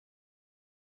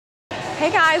Hey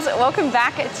guys, welcome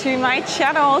back to my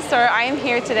channel. So I am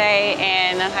here today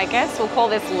and I guess we'll call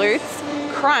this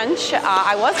Glutes Crunch.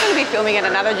 I was going to be filming at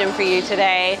another gym for you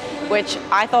today, which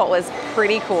I thought was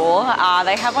pretty cool.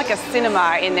 They have like a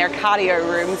cinema in their cardio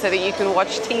room so that you can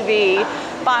watch TV.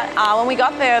 But when we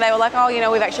got there, they were like, oh, you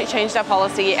know, we've actually changed our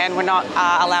policy and we're not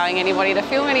allowing anybody to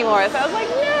film anymore. So I was like,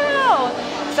 no.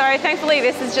 So thankfully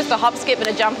this is just a hop, skip and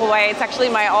a jump away. It's actually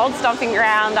my old stomping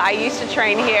ground. I used to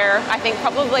train here, I think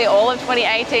probably all of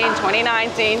 2018,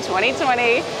 2019,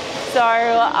 2020.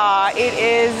 So it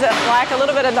is like a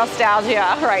little bit of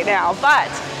nostalgia right now. But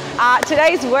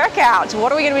today's workout,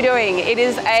 what are we going to be doing? It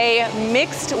is a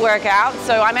mixed workout.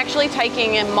 So I'm actually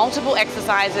taking multiple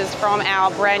exercises from our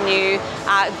brand new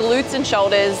Glutes and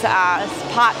Shoulders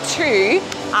part 2.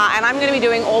 And I'm going to be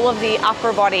doing all of the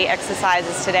upper body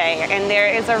exercises today. And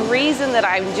there is a reason that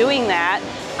I'm doing that.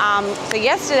 So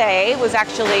yesterday was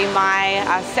actually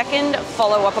my second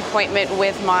follow-up appointment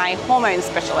with my hormone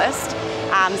specialist.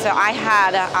 So I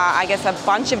had, I guess, a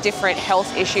bunch of different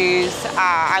health issues.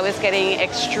 I was getting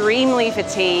extremely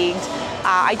fatigued.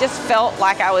 I just felt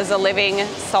like I was a living,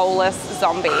 soulless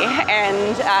zombie.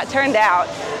 And it turned out,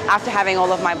 after having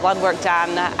all of my blood work done,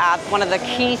 one of the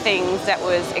key things that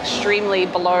was extremely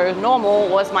below normal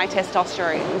was my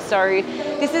testosterone. So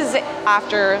this is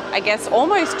after, I guess,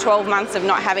 almost 12 months of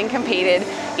not having competed,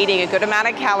 eating a good amount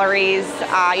of calories,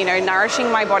 you know,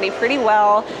 nourishing my body pretty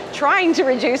well, trying to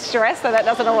reduce stress, so that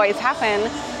doesn't always happen.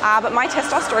 But my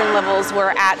testosterone levels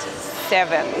were at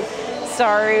 7. So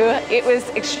it was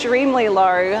extremely low,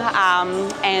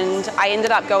 and I ended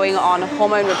up going on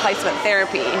hormone replacement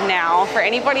therapy. Now, for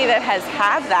anybody that has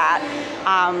had that,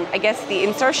 I guess the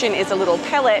insertion is a little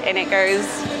pellet and it goes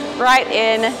right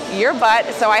in your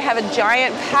butt. So I have a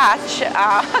giant patch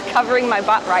covering my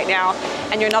butt right now,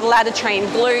 and you're not allowed to train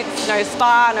glutes, no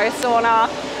spa, no sauna.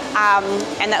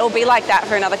 And that will be like that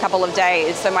for another couple of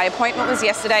days. So my appointment was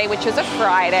yesterday, which was a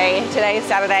Friday. Today is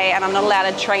Saturday, and I'm not allowed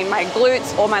to train my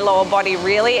glutes or my lower body,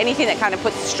 really. Anything that kind of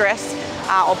puts stress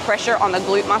or pressure on the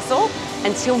glute muscle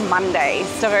until Monday.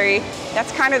 So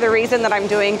that's kind of the reason that I'm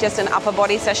doing just an upper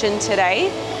body session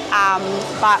today.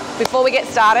 But before we get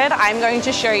started, I'm going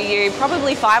to show you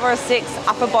probably 5 or 6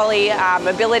 upper body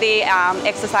mobility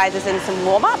exercises and some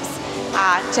warm-ups.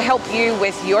 To help you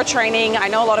with your training. I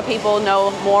know a lot of people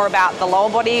know more about the lower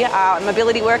body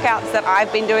mobility workouts that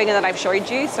I've been doing and that I've showed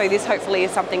you, so this hopefully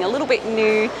is something a little bit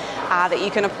new that you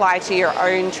can apply to your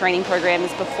own training programs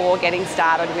before getting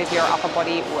started with your upper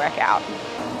body workout.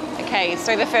 Okay,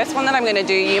 so the first one that I'm going to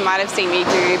do, you might have seen me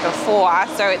do before,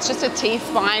 so it's just a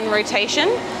T-spine rotation.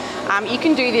 You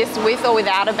can do this with or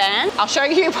without a band. I'll show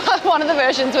you one of the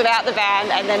versions without the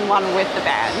band and then one with the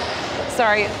band. So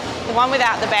the one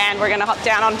without the band, we're going to hop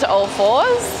down onto all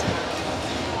 4s.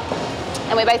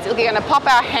 And we're basically going to pop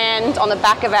our hand on the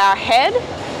back of our head.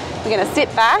 We're going to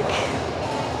sit back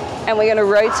and we're going to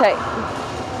rotate.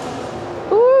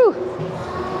 Woo!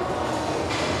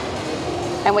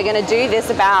 And we're going to do this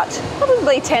about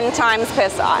probably 10 times per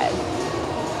side.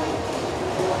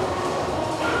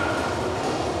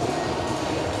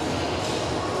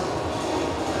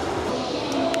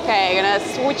 Okay, you're going to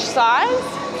switch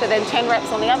sides. So then 10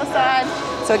 reps on the other side.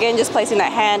 So again, just placing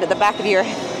that hand at the back of your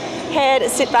head,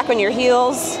 sit back on your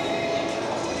heels,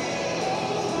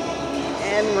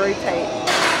 and rotate.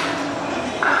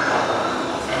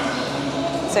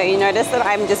 So you notice that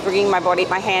I'm just bringing my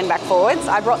hand back forwards.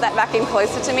 I brought that back in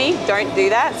closer to me. Don't do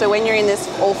that. So when you're in this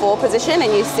all 4 position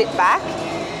and you sit back,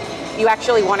 you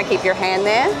actually want to keep your hand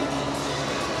there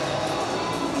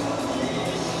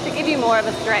to give you more of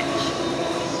a stretch.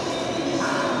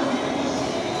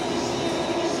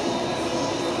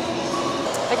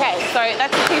 Okay, so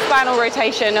that's a T-spinal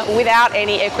rotation without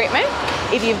any equipment.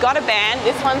 If you've got a band,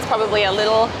 this one's probably a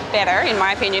little better, in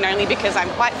my opinion, only because I'm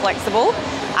quite flexible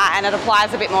and it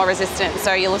applies a bit more resistance.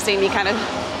 So you'll have seen me kind of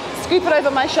scoop it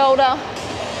over my shoulder.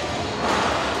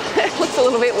 It looks a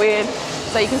little bit weird.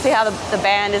 So you can see how the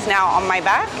band is now on my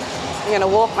back. I'm going to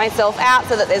walk myself out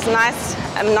so that there's a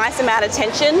nice amount of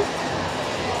tension.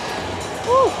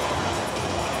 Woo.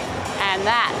 And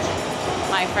that,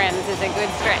 my friends, is a good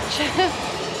stretch.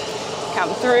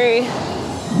 Come through.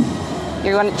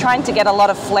 You're trying to get a lot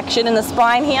of flexion in the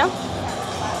spine here.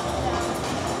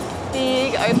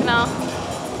 Big opener.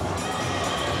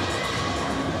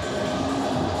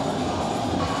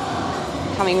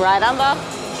 Coming right under.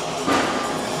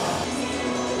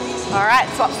 All right,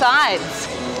 swap sides.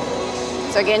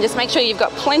 So again, just make sure you've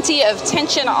got plenty of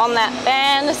tension on that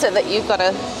band so that you've got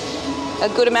a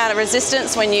good amount of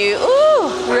resistance when you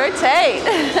rotate.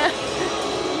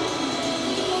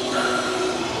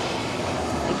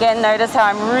 Again, notice how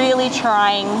I'm really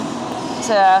trying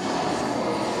to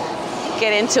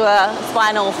get into a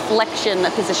spinal flexion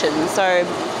position. So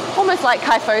almost like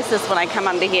kyphosis when I come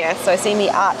under here. So see me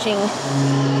arching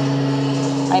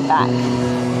my back.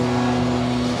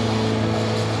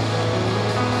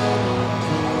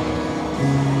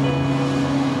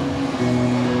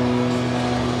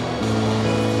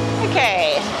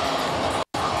 Okay.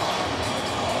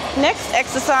 Next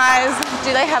exercise,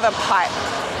 do they have a pipe?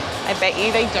 I bet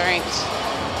you they don't.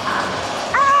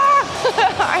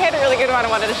 I had a really good one I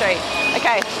wanted to show you.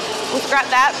 Okay, we'll scrap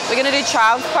that. We're gonna do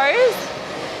child's pose.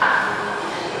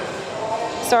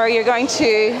 So you're going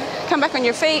to come back on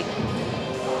your feet.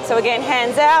 So again,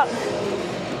 hands out.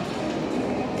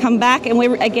 Come back, and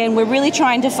we're really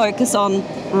trying to focus on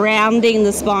rounding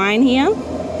the spine here.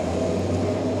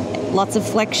 Lots of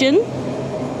flexion.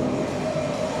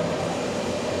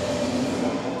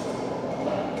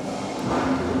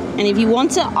 And if you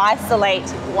want to isolate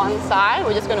one side,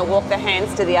 we're just going to walk the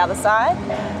hands to the other side.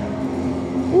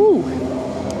 Ooh.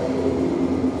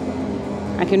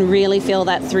 I can really feel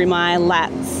that through my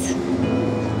lats.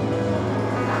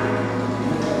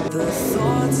 The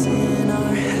thoughts in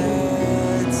our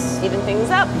heads even things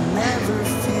up. Never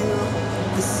feel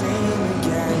the same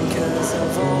again, 'cause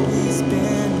I've always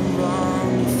been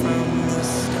wrong from the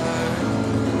start.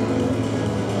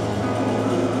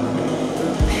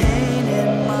 The pain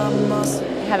in my muscle.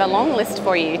 I have a long list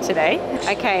for you today.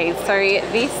 Okay, so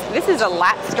this is a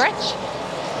lat stretch.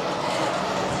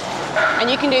 And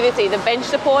you can do this either bench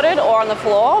supported or on the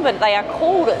floor, but they are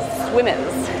called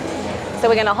swimmers. So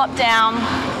we're gonna hop down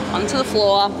onto the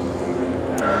floor.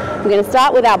 We're gonna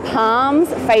start with our palms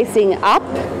facing up.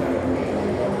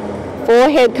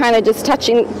 Forehead kind of just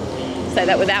touching, say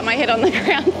that without my head on the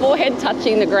ground, forehead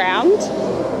touching the ground.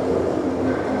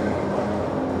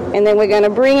 And then we're gonna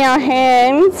bring our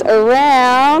hands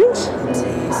around.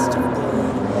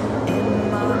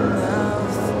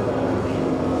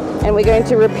 And we're going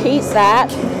to repeat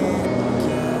that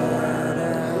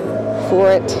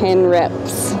for 10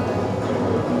 reps.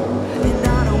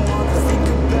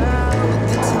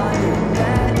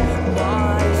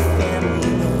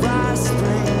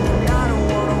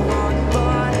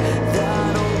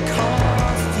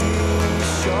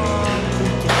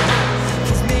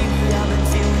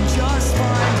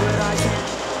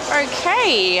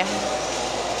 Okay.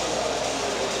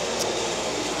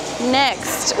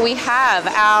 Next, we have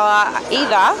our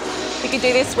we could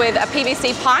do this with a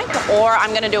PVC pipe, or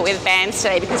I'm going to do it with bands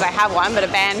today because I have one, but a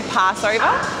band pass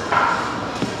over.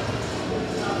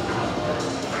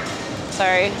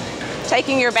 So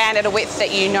taking your band at a width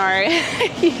that you know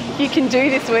you can do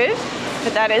this with,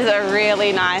 but that is a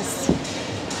really nice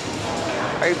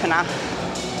opener.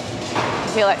 You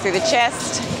can feel that through the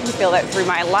chest, you can feel that through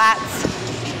my lats,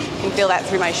 you can feel that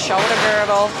through my shoulder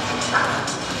girdle.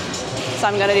 So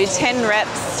I'm going to do 10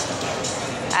 reps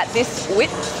at this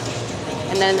width,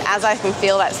 and then as I can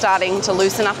feel that starting to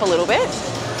loosen up a little bit,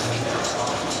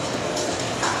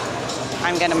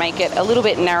 I'm going to make it a little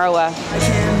bit narrower. I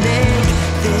can make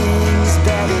things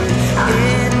better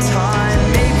in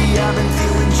time. Maybe I've been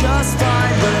feeling just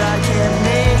fine, but I can't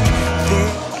make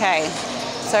things. Okay,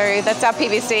 so that's our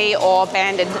PVC or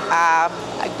banded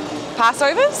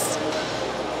passovers.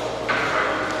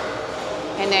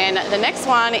 And then the next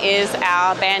one is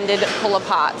our banded pull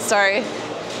apart. So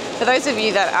for those of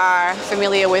you that are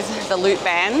familiar with the loop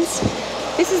bands,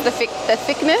 this is the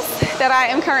thickness that I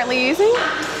am currently using.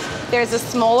 There's a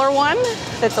smaller one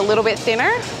that's a little bit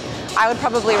thinner. I would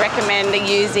probably recommend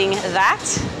using that.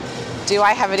 Do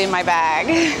I have it in my bag?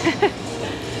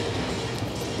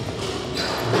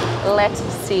 Let's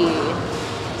see.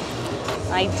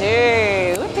 I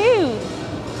do. Woohoo!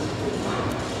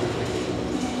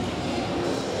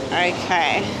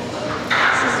 Okay,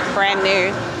 this is brand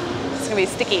new. It's gonna be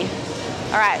sticky.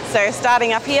 All right, so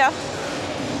starting up here,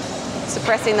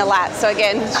 suppressing the lats. So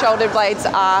again, shoulder blades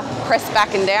are pressed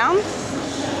back and down.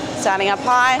 Starting up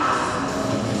high.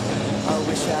 I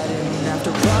wish I didn't have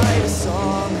to write a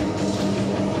song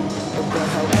about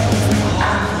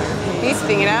how these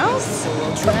fingernails.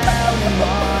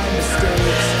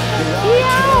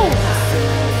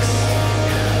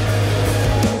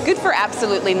 Good for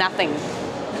absolutely nothing.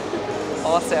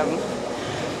 Awesome.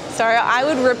 So I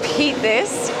would repeat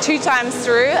this 2 times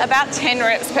through, about 10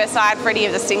 reps per side for any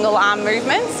of the single arm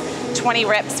movements, 20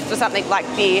 reps for something like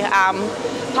the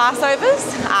passovers,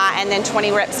 and then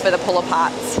 20 reps for the pull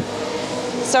aparts.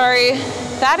 So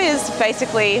that is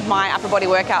basically my upper body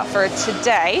workout for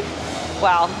today.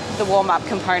 Well, the warm up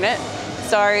component.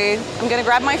 So I'm gonna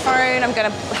grab my phone, I'm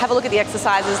gonna have a look at the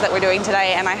exercises that we're doing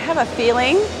today, and I have a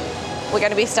feeling we're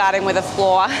going to be starting with a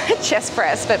floor chest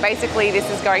press, but basically this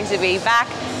is going to be back,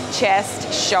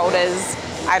 chest, shoulders.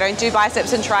 I don't do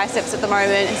biceps and triceps at the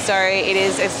moment, so it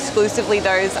is exclusively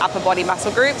those upper body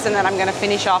muscle groups, and then I'm going to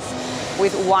finish off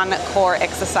with one core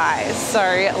exercise. So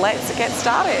let's get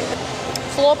started.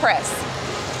 Floor press.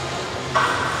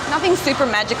 Nothing super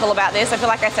magical about this. I feel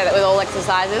like I say that with all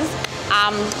exercises.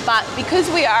 But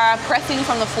because we are pressing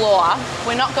from the floor,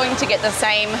 we're not going to get the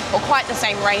same or quite the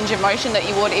same range of motion that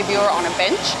you would if you were on a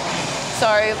bench. So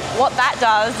what that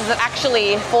does is it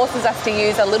actually forces us to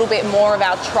use a little bit more of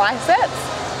our triceps.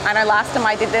 I know last time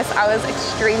I did this, I was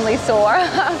extremely sore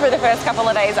for the first couple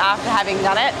of days after having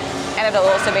done it. And it'll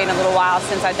also been a little while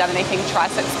since I've done anything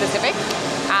tricep specific.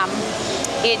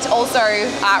 It also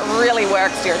really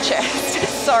works your chest.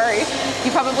 So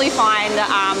you probably find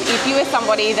if you are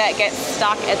somebody that gets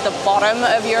stuck at the bottom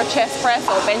of your chest press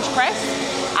or bench press,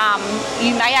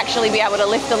 you may actually be able to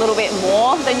lift a little bit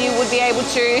more than you would be able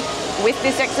to with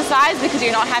this exercise because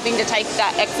you're not having to take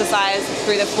that exercise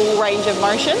through the full range of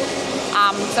motion.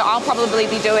 So I'll probably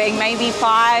be doing maybe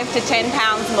 5 to 10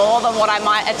 pounds more than what I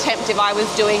might attempt if I was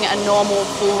doing a normal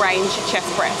full range chest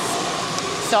press.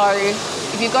 So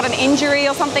if you've got an injury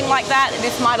or something like that,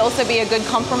 this might also be a good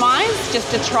compromise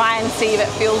just to try and see if it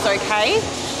feels okay,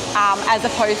 as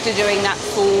opposed to doing that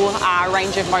full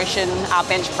range of motion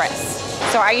bench press.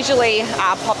 So I usually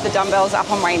pop the dumbbells up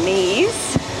on my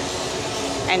knees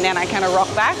and then I kind of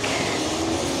rock back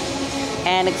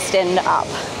and extend up.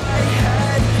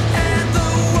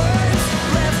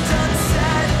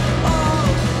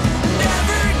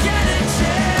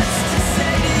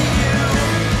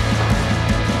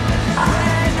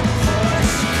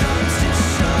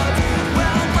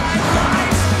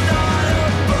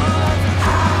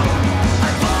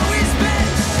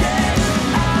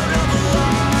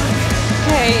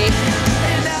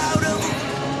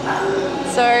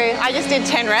 So I just did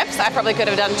 10 reps. I probably could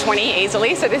have done 20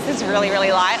 easily. So this is really,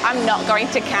 really light. I'm not going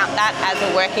to count that as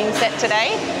a working set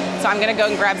today. So I'm going to go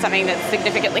and grab something that's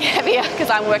significantly heavier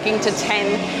because I'm working to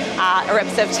 10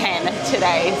 reps of 10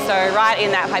 today. So right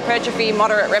in that hypertrophy,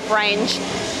 moderate rep range.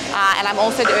 And I'm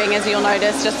also doing, as you'll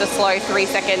notice, just a slow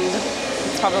 3-second,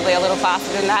 it's probably a little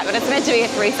faster than that, but it's meant to be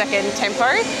a 3-second tempo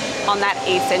on that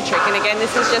eccentric. And again,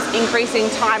 this is just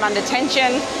increasing time under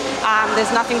tension.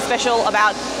 There's nothing special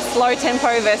about slow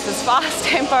tempo versus fast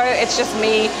tempo. It's just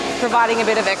me providing a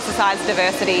bit of exercise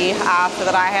diversity so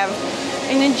that I have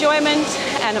an enjoyment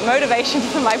and motivation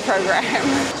for my program.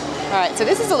 All right, so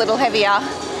this is a little heavier.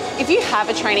 If you have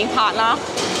a training partner,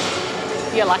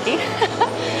 you're lucky.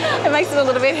 It makes it a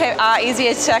little bit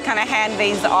easier to kind of hand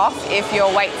these off if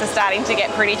your weights are starting to get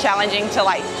pretty challenging to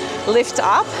like lift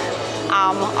up.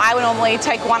 I would normally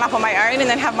take one up on my own and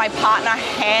then have my partner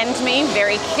hand me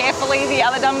very carefully the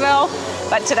other dumbbell.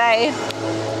 But today,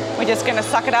 we're just gonna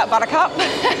suck it up, buttercup.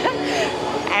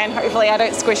 And hopefully I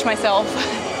don't squish myself.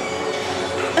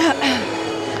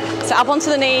 So up onto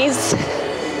the knees.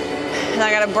 And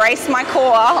I'm gonna brace my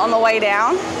core on the way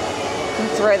down and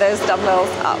throw those dumbbells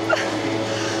up.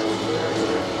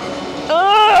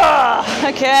 Oh,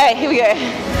 okay, here we go.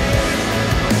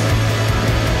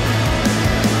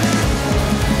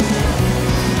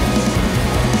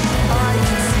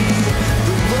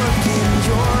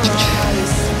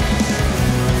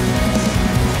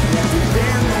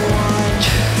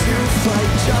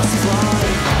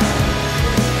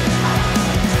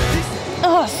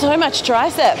 Oh, so much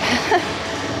tricep.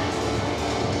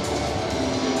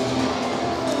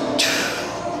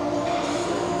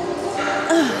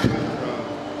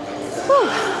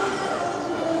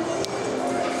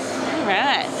 All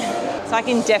right. So I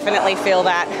can definitely feel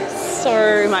that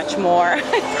so much more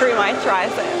through my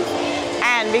triceps.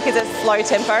 And because it's slow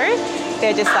tempo,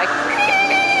 they're just like...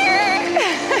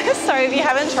 So if you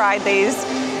haven't tried these,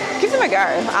 give them a go.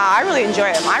 I really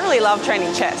enjoy them. I really love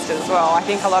training chest as well. I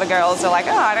think a lot of girls are like,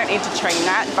 oh, I don't need to train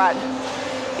that, but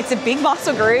it's a big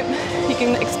muscle group. You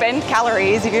can expend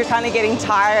calories if you're kind of getting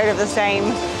tired of the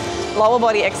same lower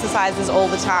body exercises all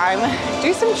the time.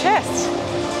 Do some chest.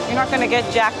 You're not going to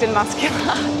get jacked and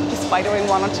muscular just by doing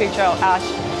 1 or 2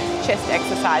 chest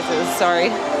exercises.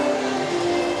 Sorry.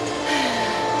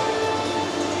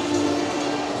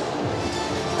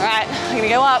 All right, I'm going to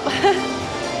go up.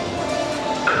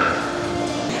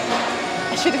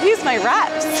 I should have used my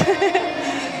wraps.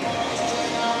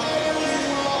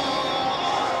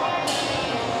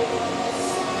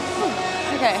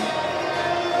 Okay.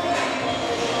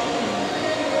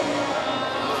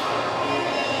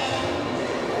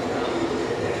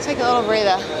 Take a little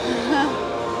breather.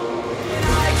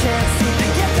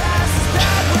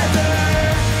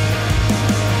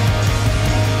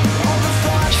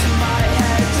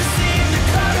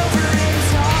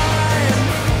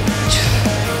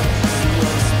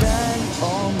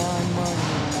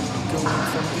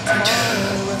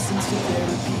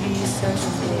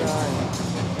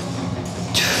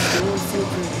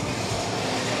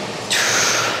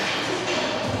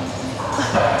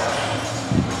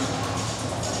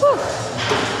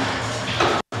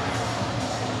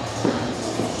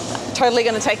 totally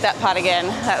going to take that part again.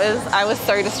 I was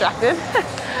so distracted.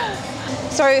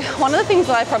 So one of the things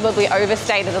that I probably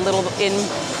overstated a little in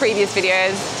previous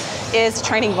videos is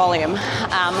training volume.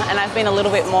 And I've been a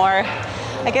little bit more,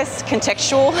 I guess,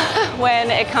 contextual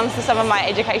when it comes to some of my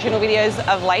educational videos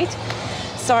of late.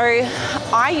 So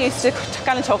I used to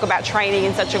kind of talk about training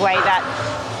in such a way that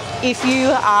if you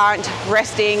aren't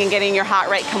resting and getting your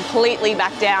heart rate completely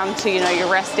back down to,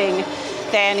 you're resting,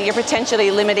 then you're potentially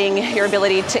limiting your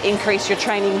ability to increase your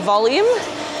training volume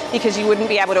because you wouldn't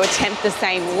be able to attempt the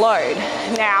same load.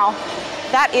 Now,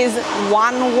 that is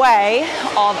one way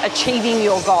of achieving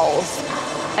your goals.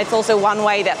 It's also one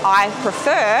way that I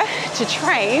prefer to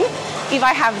train if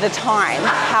I have the time.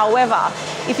 However,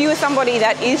 if you are somebody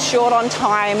that is short on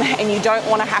time and you don't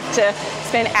want to have to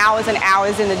spend hours and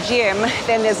hours in the gym,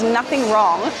 then there's nothing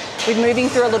wrong with moving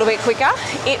through a little bit quicker.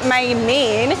 It may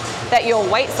mean that your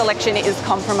weight selection is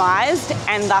compromised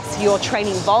and thus your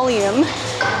training volume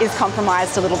is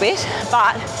compromised a little bit,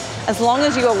 but as long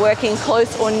as you are working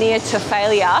close or near to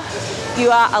failure,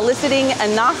 you are eliciting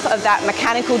enough of that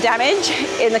mechanical damage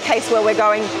in the case where we're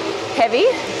going heavy,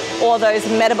 or those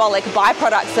metabolic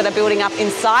byproducts that are building up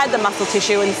inside the muscle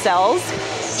tissue and cells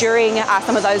during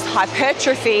some of those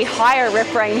hypertrophy, higher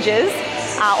rep ranges,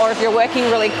 or if you're working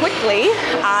really quickly,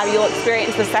 you'll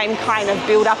experience the same kind of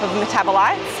build-up of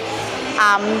metabolites.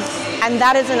 And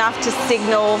that is enough to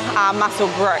signal muscle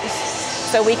growth.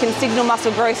 So we can signal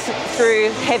muscle growth through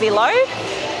heavy load.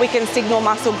 We can signal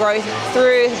muscle growth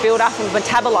through build-up of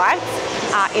metabolites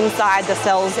inside the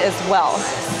cells as well.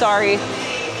 So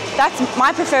that's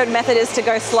my preferred method, is to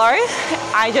go slow.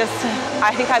 I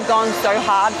think I've gone so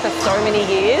hard for so many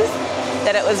years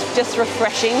that it was just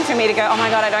refreshing for me to go, oh my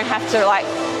God, I don't have to like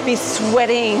be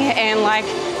sweating and like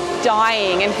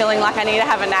dying and feeling like I need to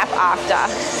have a nap after.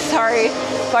 So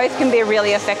both can be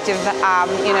really effective,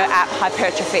 at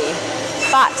hypertrophy.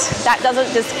 But that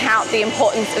doesn't discount the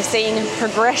importance of seeing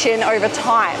progression over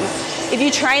time. If you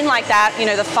train like that,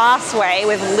 the fast way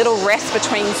with little rest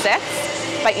between sets,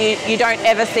 but you don't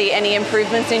ever see any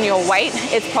improvements in your weight,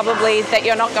 it's probably that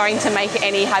you're not going to make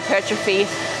any hypertrophy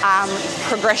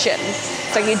progression.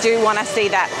 So you do want to see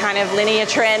that kind of linear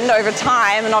trend over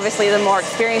time, and obviously the more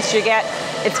experience you get,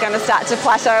 it's going to start to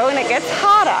plateau and it gets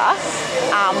harder,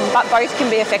 but both can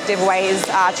be effective ways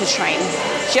to train.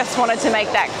 Just wanted to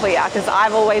make that clear because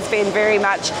I've always been very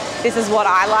much, this is what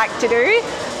I like to do,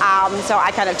 so I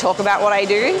kind of talk about what I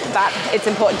do, but it's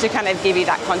important to kind of give you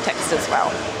that context as well.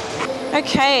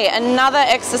 Okay, another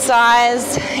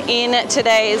exercise in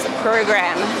today's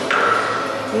program.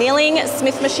 Kneeling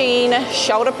Smith machine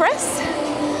shoulder press.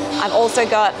 I've also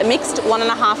got a mixed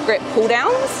 1.5 grip pull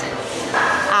downs.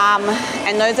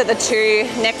 And those are the two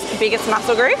next biggest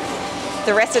muscle group.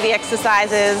 The rest of the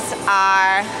exercises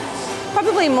are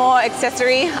probably more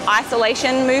accessory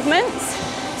isolation movements.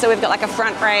 So we've got like a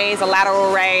front raise, a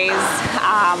lateral raise,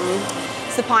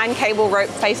 supine cable rope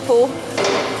face pull,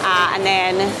 and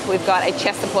then we've got a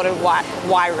chest supported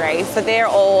Y raise. So they're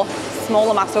all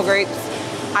smaller muscle groups.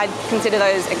 I'd consider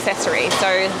those accessory.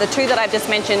 So the two that I've just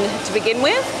mentioned to begin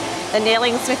with, the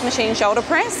kneeling Smith machine shoulder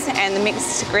press and the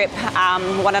mixed grip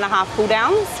 1.5 pull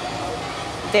downs,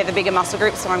 they're the bigger muscle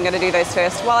groups, so I'm going to do those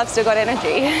first while I've still got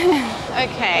energy.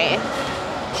 Okay,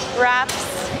 wraps,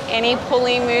 any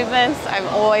pulley movements, I'm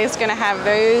always going to have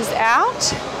those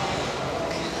out.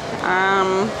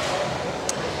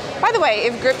 By the way,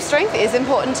 if grip strength is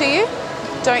important to you,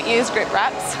 don't use grip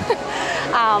wraps.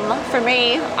 For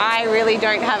me, I really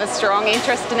don't have a strong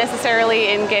interest necessarily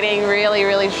in getting really,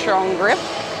 really strong grip.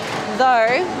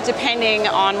 Though, depending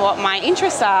on what my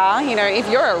interests are, if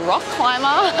you're a rock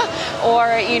climber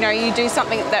or, you do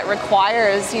something that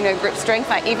requires, grip strength,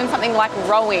 like even something like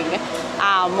rowing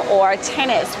or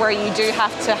tennis where you do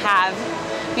have to have,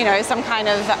 some kind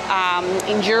of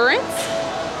endurance,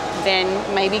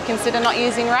 then maybe consider not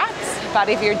using wraps. But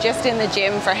if you're just in the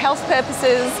gym for health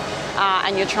purposes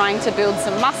and you're trying to build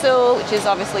some muscle, which is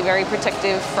obviously very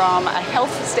protective from a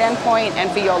health standpoint and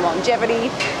for your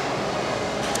longevity,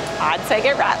 I'd say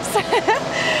get wraps.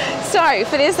 So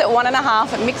for this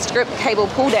 1.5 mixed grip cable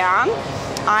pull down,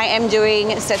 I am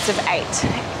doing sets of 8.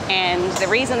 And the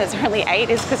reason it's only 8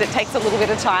 is because it takes a little bit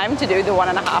of time to do the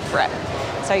 1.5 rep.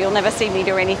 So you'll never see me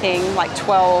do anything like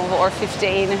 12 or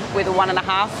 15 with a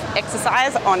 1.5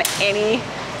 exercise on any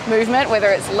movement, whether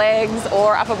it's legs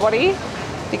or upper body,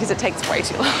 because it takes way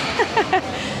too long.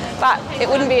 But it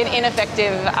wouldn't be an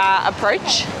ineffective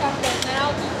approach.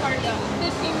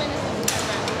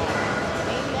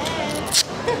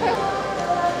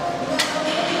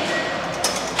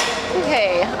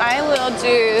 Okay, I will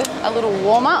do a little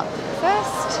warm up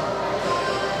first.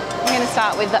 I'm going to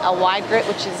start with a wide grip,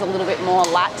 which is a little bit more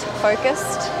lat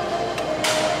focused.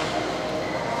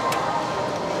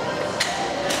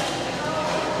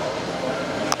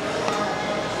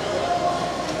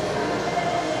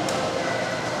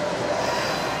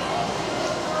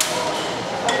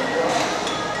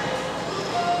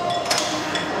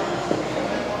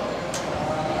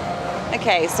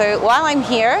 Okay, so while I'm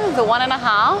here, the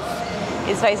 1.5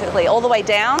 is basically all the way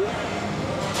down,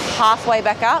 halfway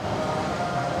back up,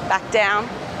 back down,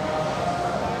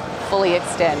 fully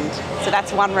extend. So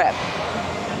that's 1 rep.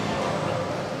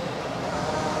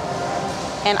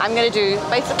 And I'm going to do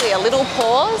basically a little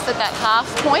pause at that half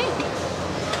point.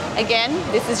 Again,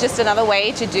 this is just another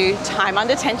way to do time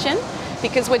under tension,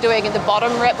 because we're doing in the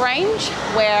bottom rep range,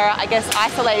 where I guess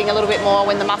isolating a little bit more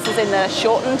when the muscle's in the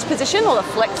shortened position or the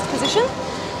flexed position.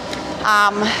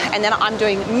 And then I'm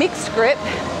doing mixed grip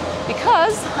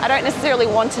because I don't necessarily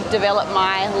want to develop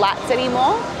my lats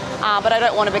anymore, but I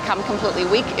don't want to become completely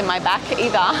weak in my back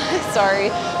either. So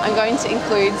I'm going to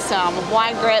include some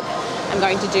wide grip, I'm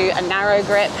going to do a narrow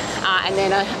grip, and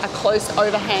then a close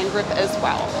overhand grip as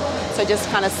well. So just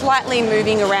kind of slightly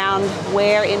moving around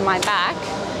where in my back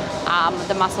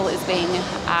the muscle is being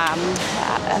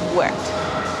worked.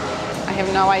 I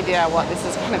have no idea what this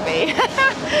is going to be.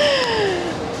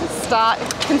 Let's start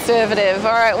conservative.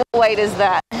 All right, what weight is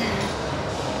that?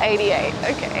 88,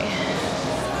 okay.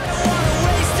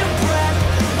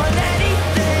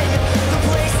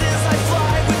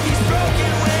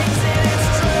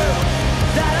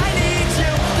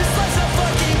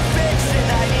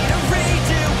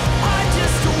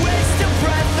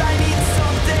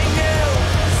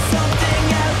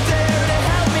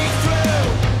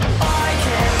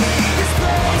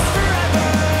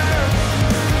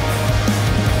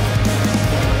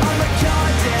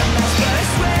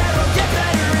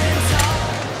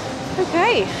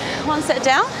 Okay, 1 set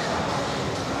down.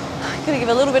 I'm gonna give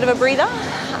a little bit of a breather.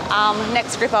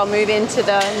 Next grip, I'll move into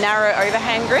the narrow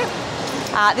overhand grip.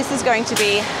 This is going to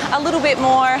be a little bit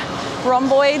more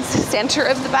rhomboids, center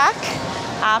of the back,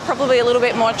 probably a little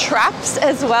bit more traps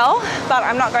as well, but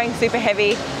I'm not going super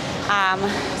heavy.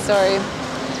 So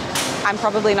I'm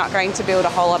probably not going to build a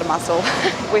whole lot of muscle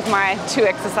with my 2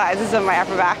 exercises on my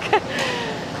upper back.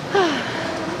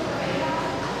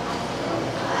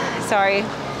 Sorry.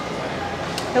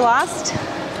 The last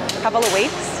couple of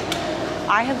weeks,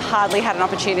 I have hardly had an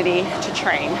opportunity to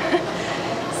train.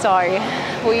 So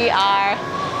we are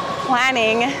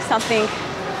planning something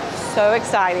so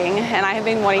exciting, and I have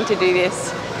been wanting to do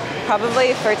this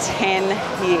probably for 10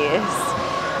 years.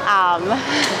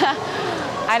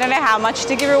 I don't know how much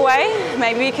to give away,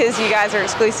 maybe because you guys are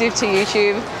exclusive to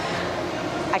YouTube.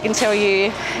 I can tell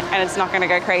you, and it's not gonna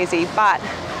go crazy, but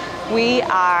we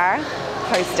are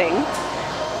hosting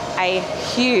a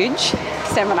huge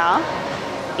seminar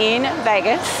in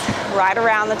Vegas right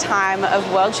around the time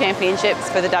of World Championships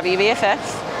for the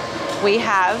WVFF. We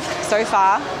have so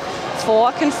far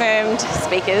 4 confirmed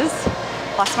speakers,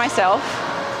 plus myself.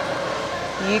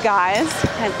 You guys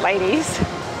and ladies,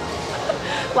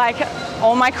 like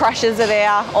all my crushes are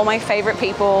there, all my favorite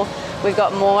people. We've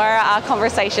got more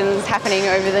conversations happening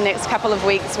over the next couple of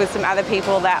weeks with some other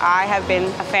people that I have been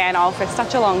a fan of for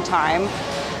such a long time.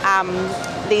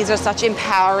 These are such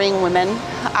empowering women,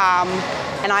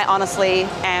 and I honestly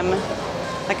am,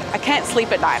 like, I can't sleep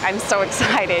at night. I'm so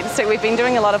excited. So we've been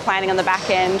doing a lot of planning on the back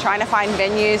end, trying to find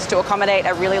venues to accommodate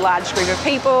a really large group of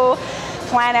people,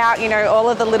 plan out, you know, all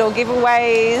of the little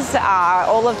giveaways,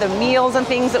 all of the meals and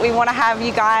things that we want to have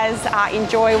you guys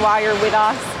enjoy while you're with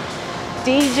us.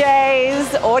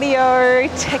 DJs, audio,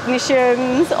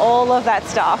 technicians, all of that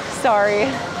stuff. So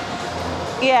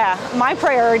yeah, my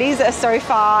priorities are so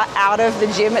far out of the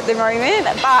gym at the moment,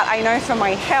 but I know for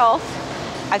my health,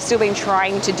 I've still been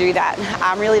trying to do that.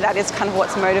 Really, that is kind of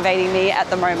what's motivating me at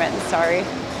the moment. So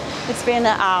it's been,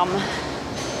 I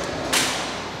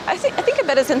think a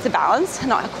better sense of balance,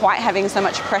 not quite having so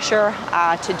much pressure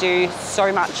to do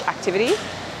so much activity.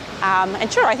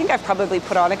 And sure, I think I've probably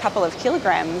put on a couple of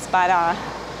kilograms, but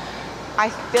I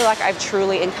feel like I've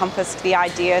truly encompassed the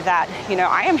idea that, you know,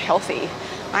 I am healthy.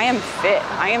 I am fit,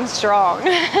 I am strong.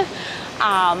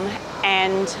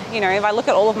 And, you know, if I look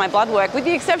at all of my blood work, with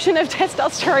the exception of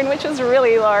testosterone, which was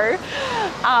really low,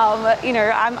 you know,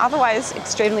 I'm otherwise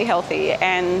extremely healthy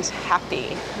and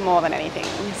happy more than anything.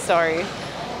 So,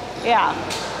 yeah,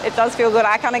 it does feel good.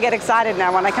 I kind of get excited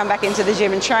now when I come back into the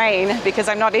gym and train, because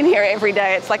I'm not in here every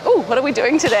day. It's like, oh, what are we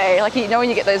doing today? Like, you know when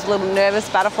you get those little nervous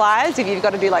butterflies if you've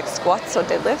got to do like squats or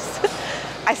deadlifts?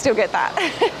 I still get that.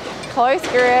 Close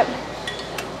grip.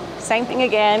 Same thing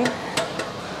again.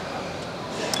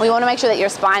 We want to make sure that your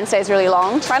spine stays really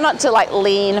long. Try not to like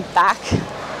lean back.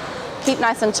 Keep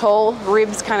nice and tall,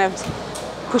 ribs kind of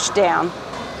push down.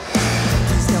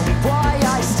 Please tell me why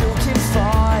I still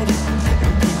confide in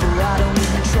people I don't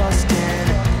even trust in.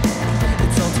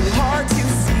 It's all too hard to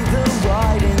see the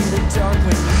light in the dark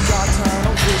when you've got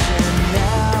tunnel vision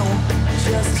now.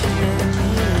 Just hear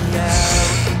me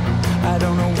out. I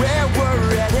don't know where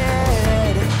we're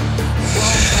headed.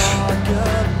 Won't talk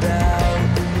about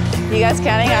you guys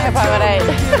counting? I hope I'm at 8.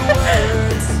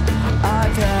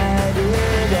 I've had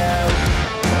it out.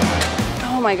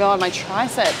 Oh my God, my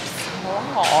triceps.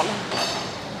 Long.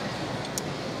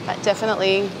 That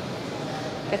definitely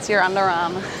gets your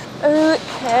underarm.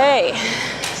 Okay,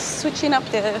 switching up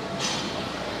the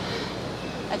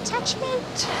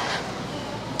attachment.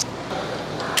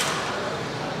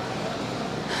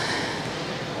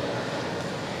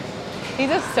 These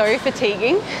are so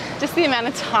fatiguing, just the amount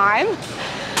of time.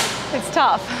 It's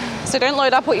tough. So don't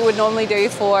load up what you would normally do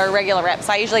for regular reps.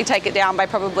 I usually take it down by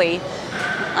probably,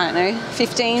 I don't know,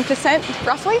 15%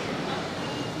 roughly.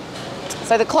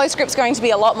 So the close grip's going to be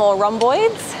a lot more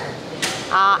rhomboids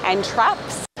and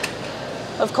traps.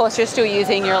 Of course, you're still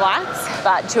using your lats,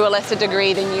 but to a lesser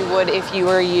degree than you would if you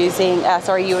were using,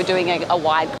 you were doing a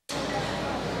wide.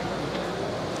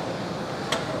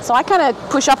 So I kind of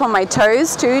push up on my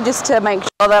toes too, just to make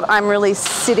sure that I'm really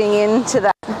sitting into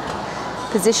that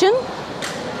position.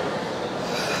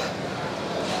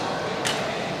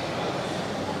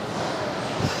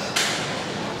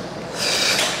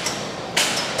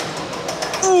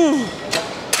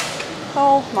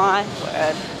 Oh my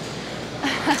word.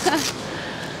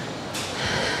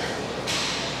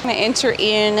 I'm going to enter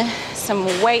in some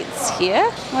weights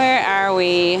here. Where are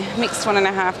we? Mixed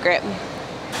 1.5 grip.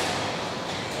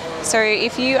 So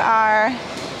if you are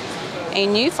a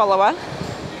new follower,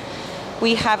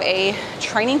 we have a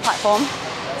training platform.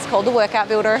 It's called the Workout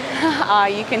Builder.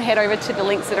 You can head over to the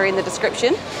links that are in the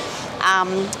description.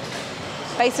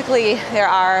 Basically, there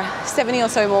are 70 or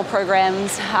so more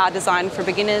programs designed for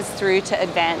beginners through to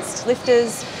advanced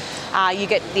lifters. You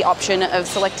get the option of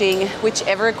selecting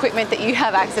whichever equipment that you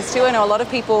have access to. I know a lot of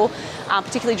people,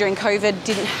 particularly during COVID,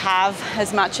 didn't have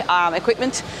as much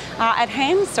equipment at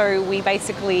hand. So we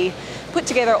basically put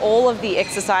together all of the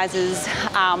exercises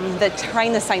that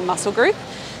train the same muscle group.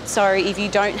 So if you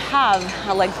don't have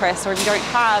a leg press or if you don't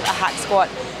have a hack squat,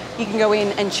 you can go in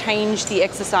and change the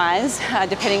exercise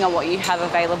depending on what you have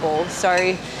available. So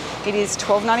it is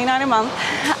 $12.99 a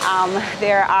month.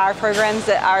 There are programs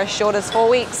that are as short as 4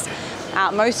 weeks.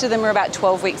 Most of them are about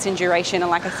 12 weeks in duration. And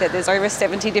like I said, there's over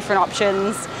 70 different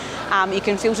options. You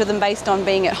can filter them based on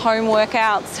being at home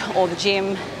workouts or the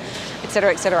gym,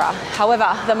 etc., etc.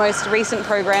 However, the most recent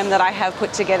program that I have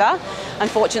put together,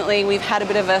 unfortunately, we've had a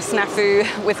bit of a snafu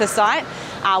with the site.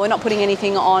 We're not putting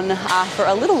anything on for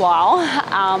a little while,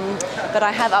 but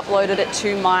I have uploaded it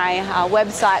to my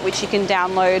website, which you can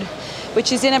download,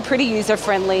 which is in a pretty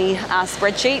user-friendly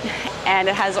spreadsheet, and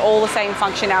it has all the same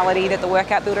functionality that the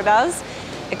Workout Builder does,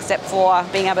 except for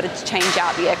being able to change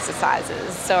out the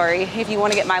exercises. So if you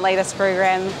want to get my latest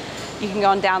program, you can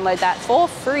go and download that for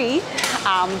free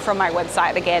from my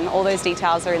website. Again, all those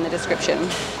details are in the description.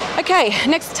 Okay,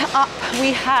 next up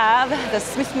we have the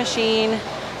Smith machine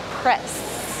press.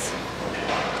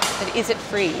 But is it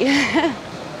free?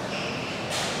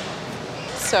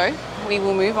 So we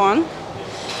will move on.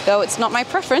 Though it's not my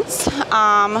preference,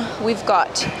 we've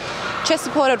got chest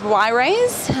supported Y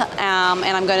raise, and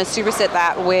I'm going to superset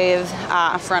that with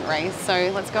a front raise.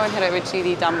 So let's go and head over to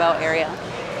the dumbbell area.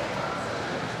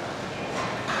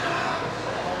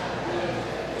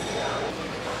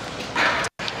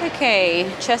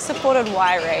 Okay, chest supported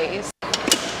Y raise.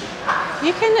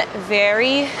 You can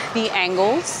vary the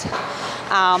angles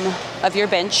of your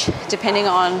bench depending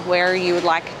on where you would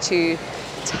like to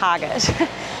target.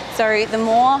 So the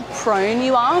more prone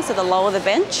you are, so the lower the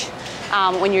bench,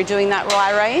 when you're doing that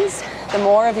Y raise, the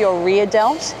more of your rear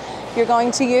delt you're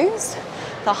going to use.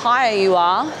 The higher you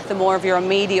are, the more of your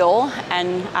medial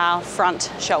and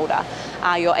front shoulder,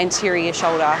 your anterior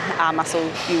shoulder muscle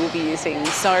you will be using.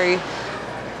 So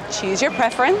choose your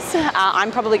preference.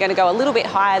 I'm probably going to go a little bit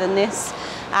higher than this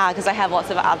because I have lots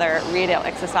of other rear delt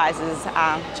exercises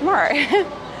tomorrow.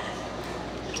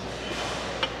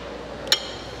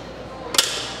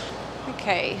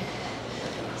 Okay,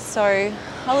 so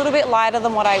a little bit lighter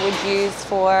than what I would use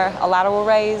for a lateral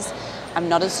raise. I'm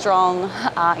not as strong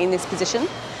in this position,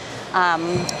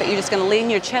 but you're just going to lean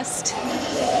your chest,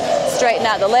 straighten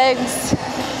out the legs,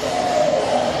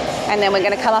 and then we're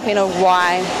going to come up in a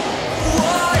Y.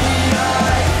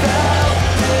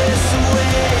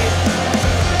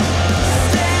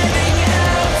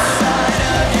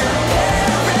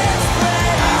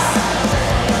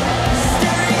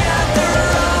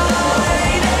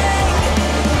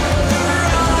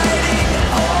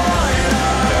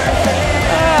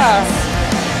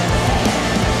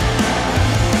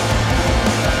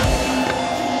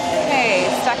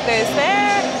 goes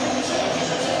there.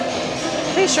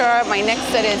 Pretty sure my next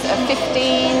set is a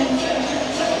 15.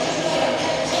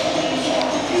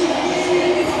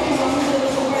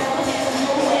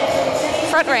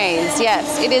 Front raise,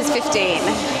 yes, it is 15.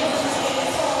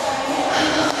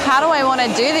 How do I want to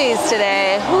do these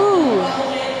today? Ooh.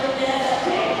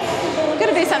 I'm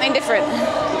gonna do something different.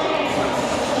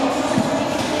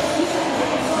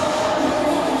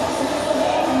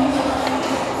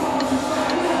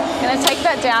 I'm gonna take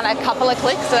that down a couple of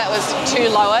clicks, so that was too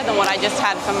lower than what I just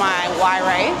had for my Y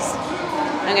raise.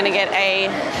 I'm gonna get a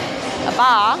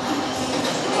bar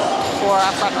for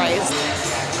a front raise.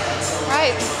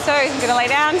 Right, so I'm gonna lay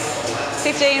down,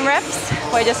 15 reps.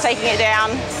 We're just taking it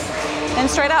down and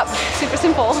straight up, super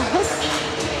simple.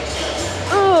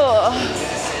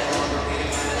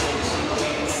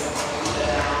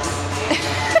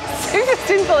 Super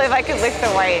simple if I could lift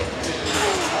the weight.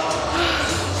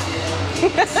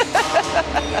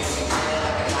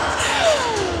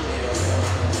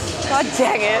 God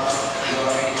dang it.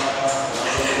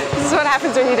 This is what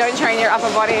happens when you don't train your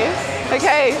upper body.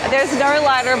 Okay, there's no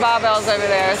lighter barbells over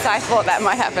there, so I thought that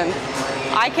might happen.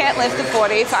 I can't lift the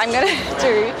 40, so I'm gonna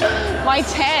do my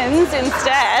 10s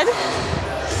instead.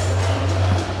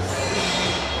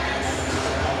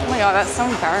 Oh my God, that's so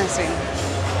embarrassing.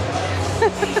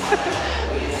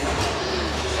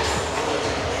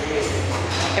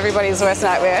 Everybody's worst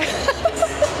nightmare.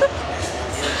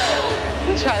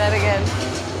 Try that again.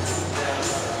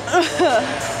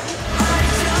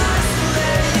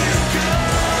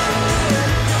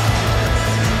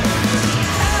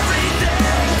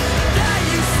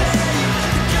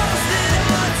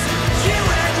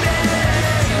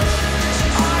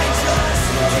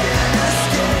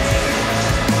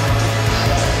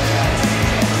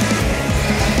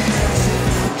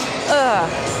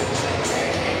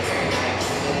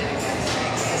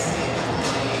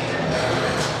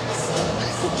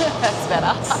 That's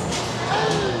better.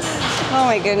 Oh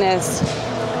my goodness.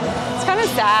 It's kind of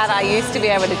sad. I used to be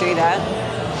able to do that.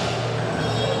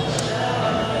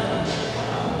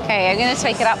 Okay, I'm going to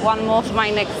take it up one more for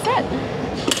my next set.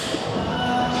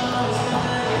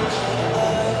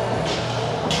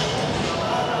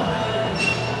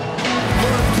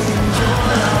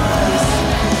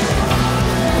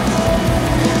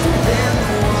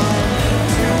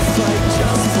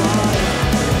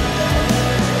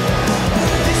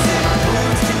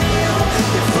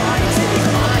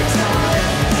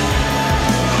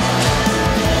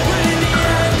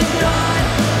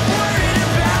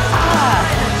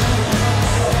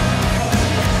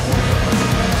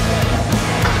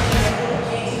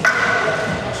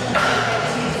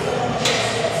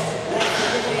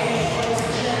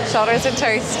 Shoulders are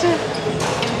toast.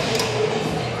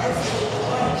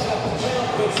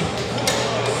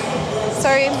 So,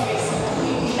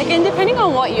 again, depending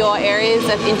on what your areas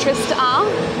of interest are,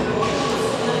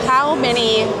 how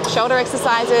many shoulder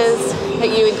exercises that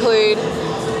you include,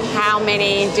 how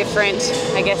many different,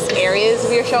 I guess, areas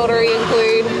of your shoulder you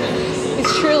include, is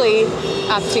truly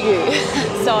up to you.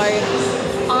 So,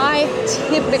 I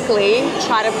typically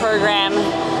try to program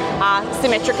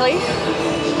symmetrically.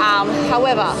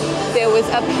 However, there was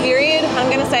a period, I'm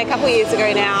going to say a couple of years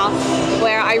ago now,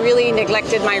 where I really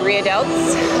neglected my rear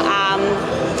delts.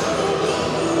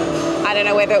 I don't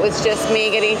know whether it was just me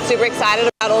getting super excited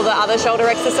about all the other shoulder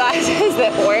exercises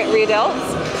that weren't rear delts,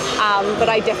 but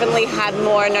I definitely had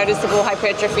more noticeable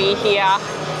hypertrophy here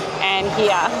and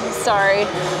here. So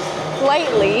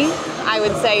lately, I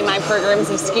would say my programs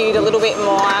have skewed a little bit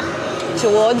more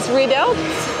towards rear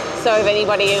delts. So if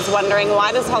anybody is wondering,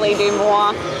 why does Holly do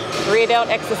more rear delt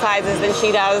exercises than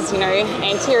she does,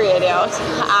 anterior delt?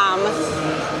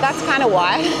 That's kind of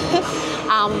why.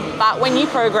 But when you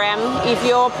program, if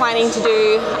you're planning to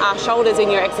do shoulders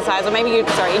in your exercise, or maybe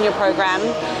in your program,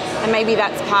 and maybe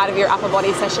that's part of your upper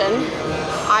body session,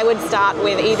 I would start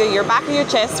with either your back or your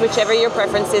chest, whichever your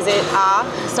preferences are.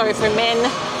 So for men,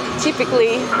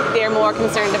 typically they're more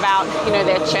concerned about,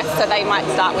 their chest, so they might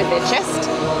start with their chest.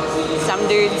 Some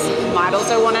dudes might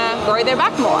also want to grow their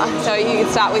back more. So you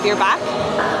can start with your back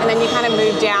and then you kind of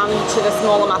move down to the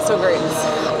smaller muscle groups.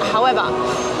 However,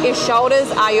 if shoulders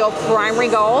are your primary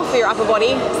goal for your upper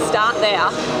body, start there.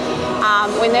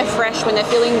 When they're fresh, when they're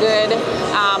feeling good,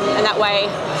 and that way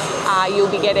you'll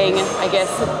be getting, I guess,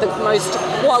 the most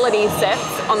quality sets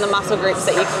on the muscle groups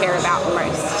that you care about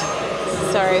most.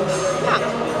 So, yeah.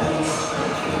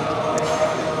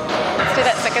 Let's do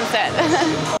that second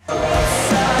set.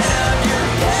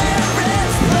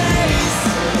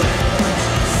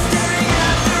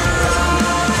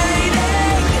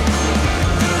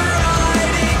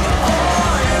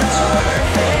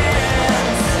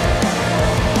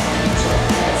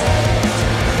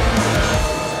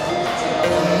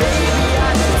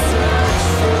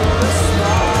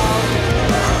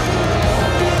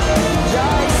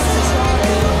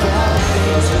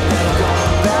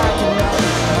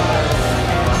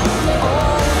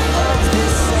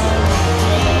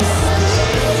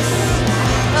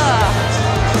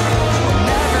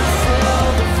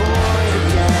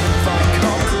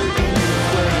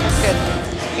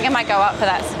 think I might go up for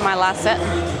that, my last set.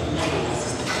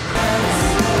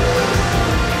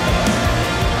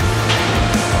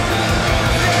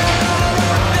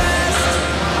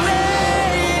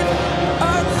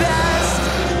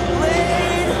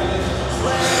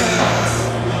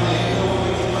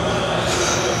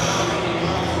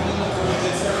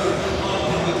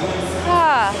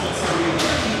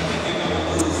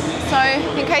 So,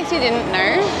 in case you didn't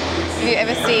know, if you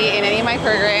ever see in any of my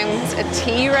programs a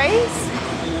T raise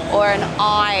or an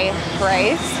I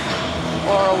raise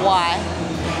or a Y,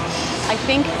 I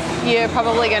think you're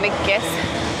probably going to guess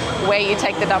where you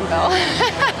take the dumbbell.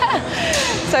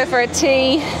 So for a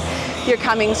T, you're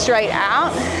coming straight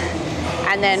out,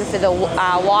 and then for the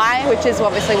Y, which is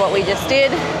obviously what we just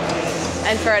did,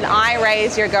 and for an I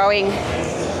raise, you're going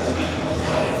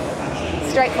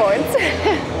straight forwards.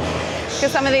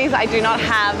 Because some of these I do not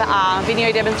have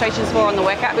video demonstrations for on the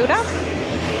Workout Builder,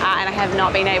 and I have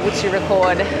not been able to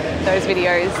record those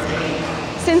videos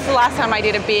since the last time I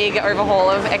did a big overhaul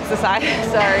of exercise,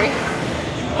 so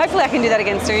hopefully I can do that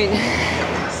again soon.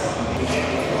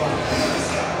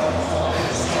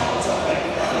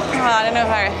 Oh, I don't know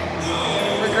if I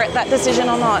regret that decision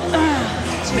or not.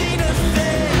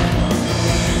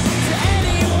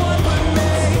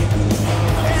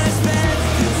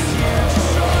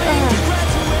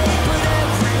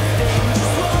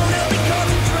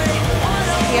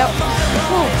 Yep.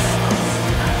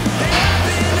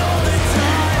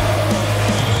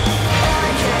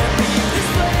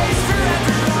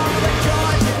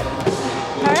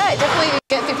 Alright, definitely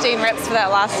get 15 reps for that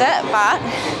last set, but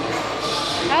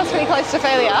that was pretty close to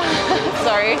failure.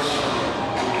 So,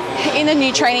 in the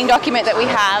new training document that we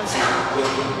have,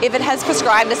 if it has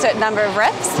prescribed a certain number of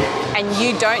reps and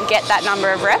you don't get that number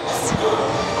of reps,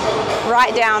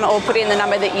 write down or put in the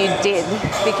number that you did,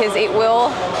 because it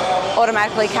will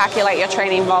automatically calculate your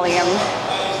training volume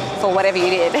for whatever you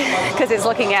did, because it's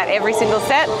looking at every single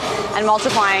set and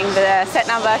multiplying the set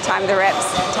number times the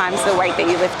reps times the weight that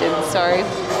you lifted. So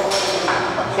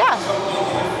yeah.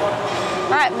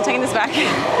 All right, I'm taking this back.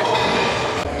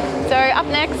 So up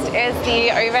next is the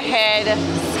overhead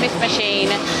Smith machine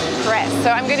press.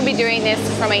 So I'm going to be doing this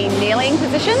from a kneeling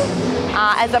position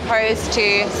as opposed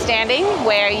to standing,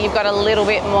 where you've got a little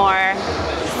bit more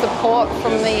support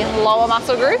from the lower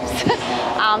muscle groups.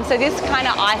 So this kind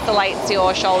of isolates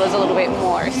your shoulders a little bit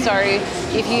more. So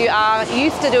if you are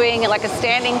used to doing like a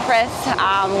standing press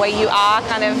where you are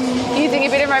kind of using a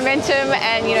bit of momentum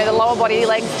and the lower body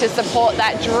legs to support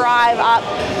that drive up,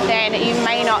 then you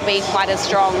may not be quite as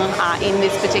strong in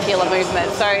this particular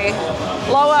movement. So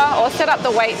lower or set up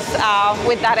the weights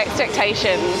with that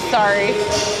expectation. So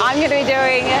I'm going to be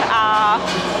doing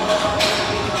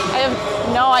I have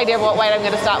no idea what weight I'm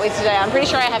going to start with today. I'm pretty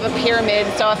sure I have a pyramid,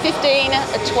 so a 15,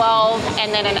 a 12,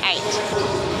 and then an 8.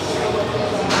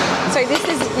 So this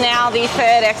is now the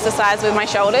third exercise with my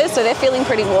shoulders, so they're feeling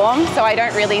pretty warm, so I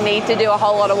don't really need to do a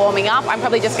whole lot of warming up. I'm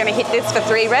probably just going to hit this for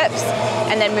 3 reps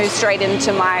and then move straight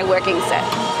into my working set.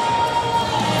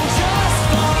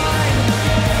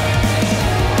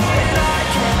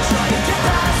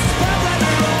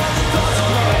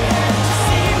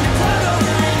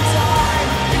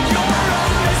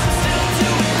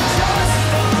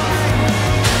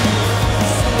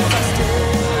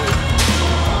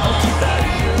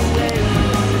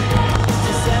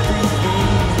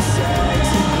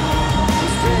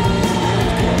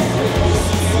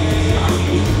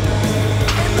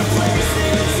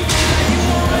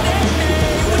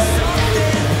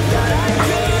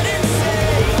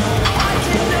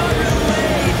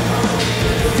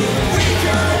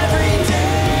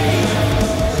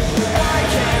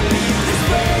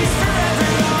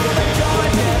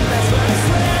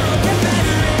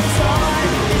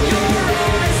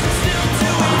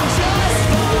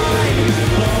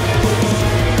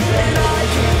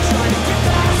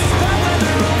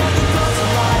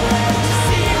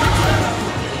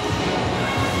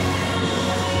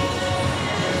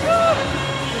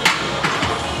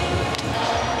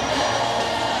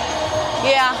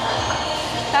 Yeah,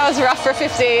 that was rough for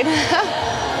 15.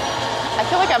 I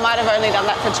feel like I might have only done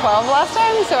that for 12 last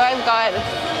time, so I've got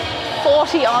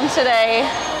 40 on today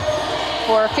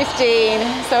for 15.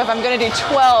 So if I'm going to do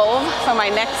 12 for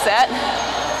my next set,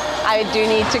 I do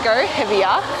need to go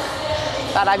heavier,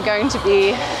 but I'm going to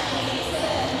be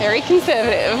very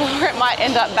conservative, or it might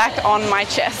end up back on my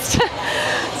chest.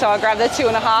 So I'll grab the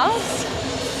 2.5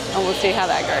 and we'll see how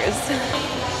that goes.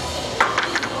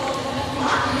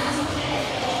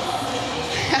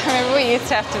 I remember we used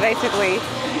to have to basically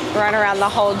run around the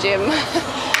whole gym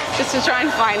just to try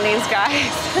and find these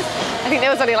guys. I think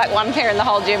there was only like one pair in the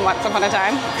whole gym once upon a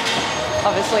time.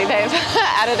 Obviously they've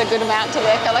added a good amount to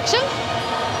their collection.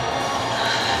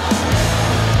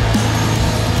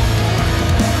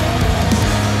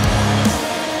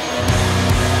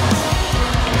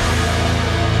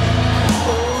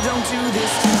 Oh, don't do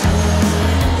this to me.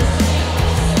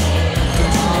 Don't you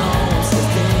know I'm still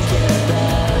thinking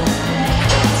about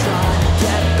trying to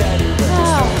get better, but there's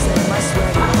holes in my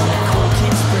sweater and the cold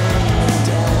keeps bringing me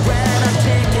down. When I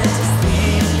can't get to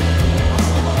sleep,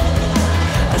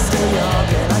 I stay up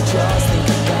and I just think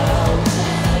about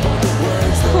all the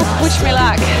words that I Wish me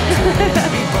luck.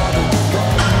 be bothered with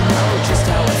all you know just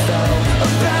how I felt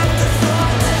about the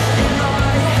thoughts in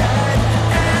my head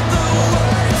and the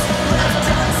words left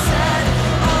unsaid.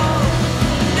 Oh,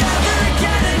 never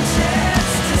get a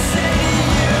chance to say to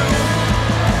you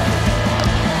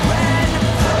when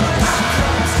push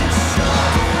comes to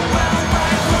shove. Well, my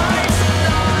life's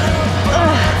not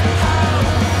about how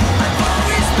I've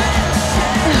always been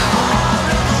shit out of luck,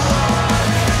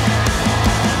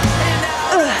 and now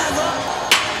I look.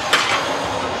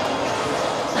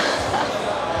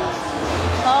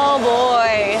 Oh boy.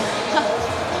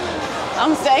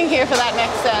 I'm staying here for that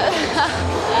next set.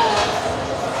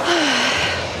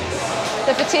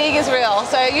 The fatigue is real.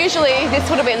 So usually this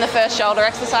would have been the first shoulder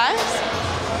exercise.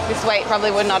 This weight probably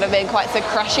would not have been quite so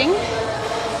crushing.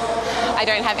 I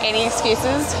don't have any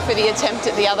excuses for the attempt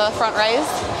at the other front raise.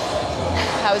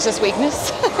 That was just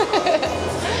weakness.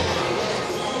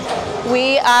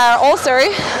 We are also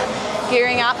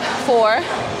gearing up for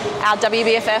our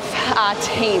WBFF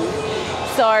team.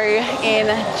 So in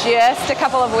just a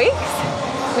couple of weeks,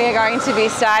 we are going to be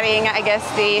starting, I guess,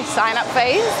 the sign-up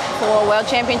phase for World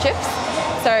Championships.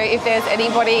 So if there's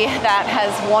anybody that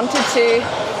has wanted to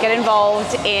get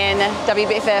involved in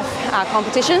WBFF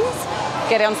competitions,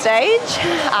 get on stage,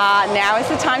 now is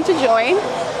the time to join.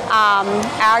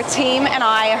 Our team and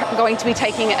I are going to be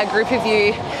taking a group of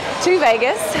you to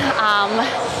Vegas,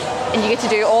 and you get to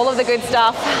do all of the good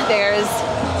stuff. There's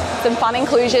some fun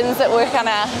inclusions that we're kind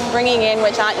of bringing in,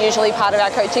 which aren't usually part of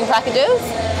our coaching packages.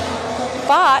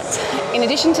 But in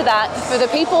addition to that, for the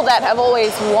people that have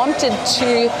always wanted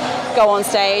to go on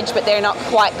stage, but they're not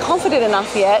quite confident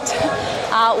enough yet,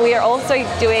 we are also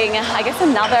doing, I guess,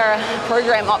 another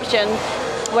program option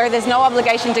where there's no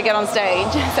obligation to get on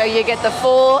stage. So you get the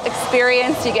full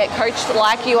experience, you get coached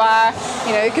like you are,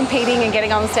 you know, competing and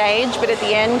getting on stage, but at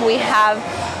the end we have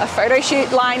a photo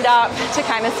shoot lined up to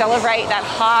kind of celebrate that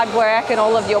hard work and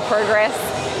all of your progress.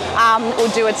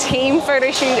 We'll do a team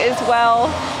photo shoot as well.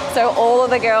 So all of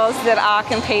the girls that are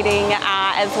competing,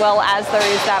 as well as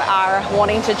those that are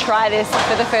wanting to try this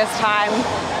for the first time,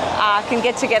 can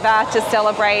get together to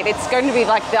celebrate. It's going to be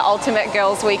like the ultimate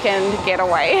girls' weekend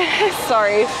getaway. So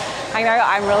I know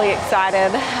I'm really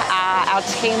excited. Our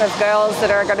team of girls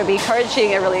that are going to be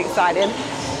coaching are really excited.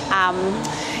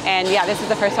 And yeah, this is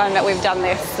the first time that we've done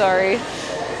this, so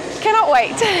cannot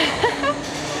wait.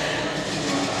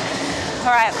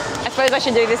 All right, I suppose I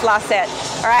should do this last set.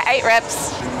 All right, 8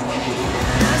 reps.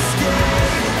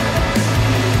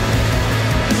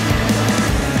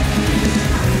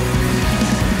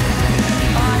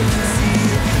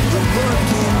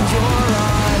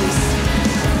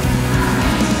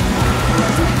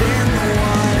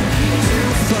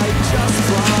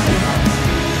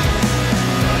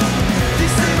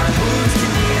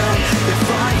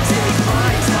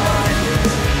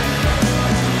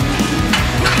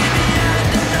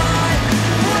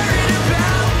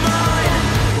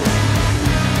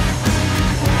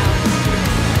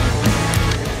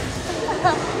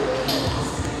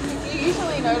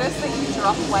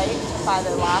 Weight by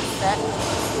the last set.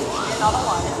 Another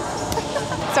one.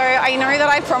 So I know that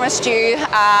I promised you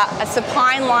a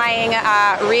supine lying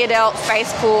rear delt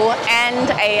face pull and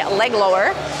a leg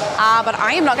lower, but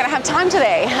I am not going to have time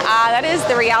today. That is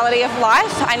the reality of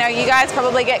life. I know you guys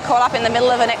probably get caught up in the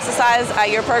middle of an exercise,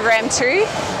 your program too,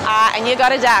 and you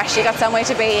got a dash, you got somewhere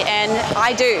to be, and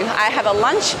I do. I have a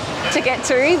lunch to get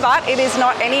to, but it is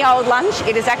not any old lunch.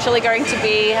 It is actually going to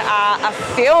be a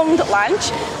filmed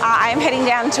lunch. I am heading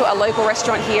down to a local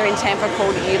restaurant here in Tampa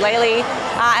called Ulele,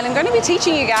 and I'm going to be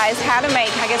teaching you guys how to make,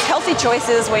 I guess, healthy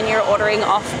choices when you're ordering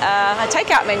off a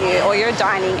takeout menu or you're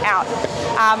dining out.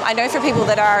 I know for people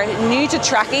that are new to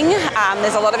tracking,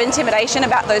 there's a lot of intimidation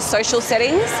about those social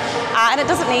settings, and it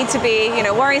doesn't need to be, you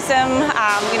know, worrisome.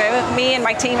 You know, me and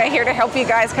my team are here to help you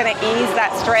guys kind of ease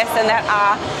that stress and that,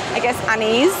 I guess,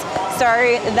 unease. So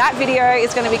that video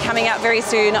is going to be coming out very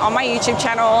soon on my YouTube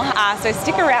channel, so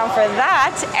stick around for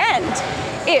that. And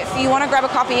if you want to grab a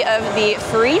copy of the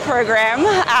free program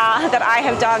that I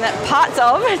have done parts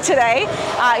of today,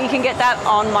 you can get that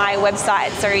on my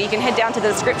website. So you can head down to the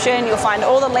description, you'll find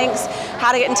all the links,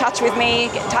 how to get in touch with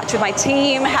me, get in touch with my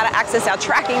team, how to access our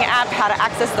tracking app, how to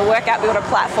access the Workout Builder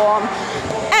platform,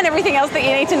 and everything else that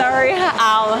you need to know.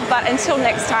 But until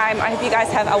next time, I hope you guys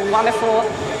have a wonderful,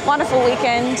 wonderful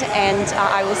weekend, and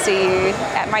I will see you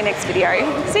at my next video.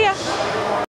 See ya.